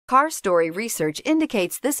Car Story research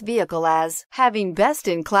indicates this vehicle as having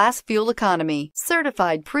best-in-class fuel economy,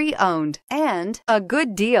 certified pre-owned, and a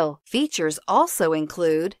good deal. Features also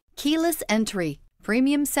include keyless entry,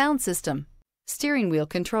 premium sound system, steering wheel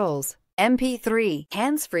controls, MP3,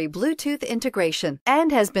 hands-free Bluetooth integration,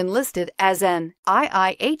 and has been listed as an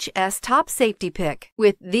IIHS top safety pick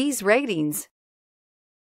with these ratings.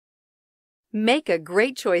 Make a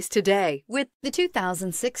great choice today with the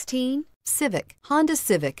 2016 Civic. Honda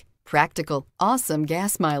Civic. Practical, awesome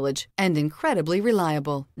gas mileage, and incredibly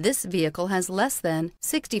reliable. This vehicle has less than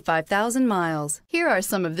 65,000 miles. Here are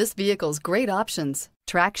some of this vehicle's great options: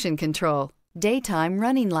 traction control, daytime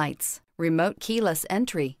running lights, remote keyless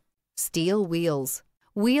entry, steel wheels,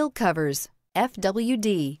 wheel covers,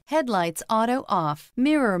 FWD, headlights auto off,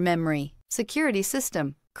 mirror memory, security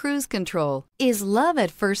system, cruise control. Is love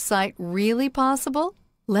at first sight really possible?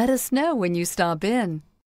 Let us know when you stop in.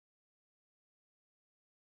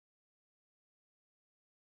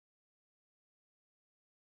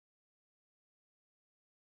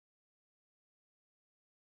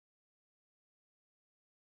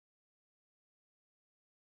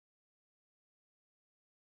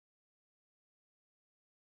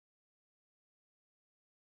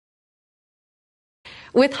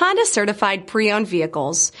 With Honda certified pre-owned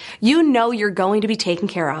vehicles, you know you're going to be taken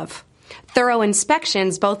care of. Thorough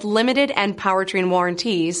inspections, both limited and powertrain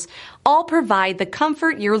warranties, all provide the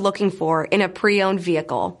comfort you're looking for in a pre-owned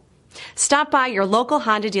vehicle. Stop by your local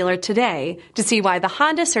Honda dealer today to see why the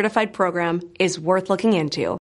Honda certified program is worth looking into.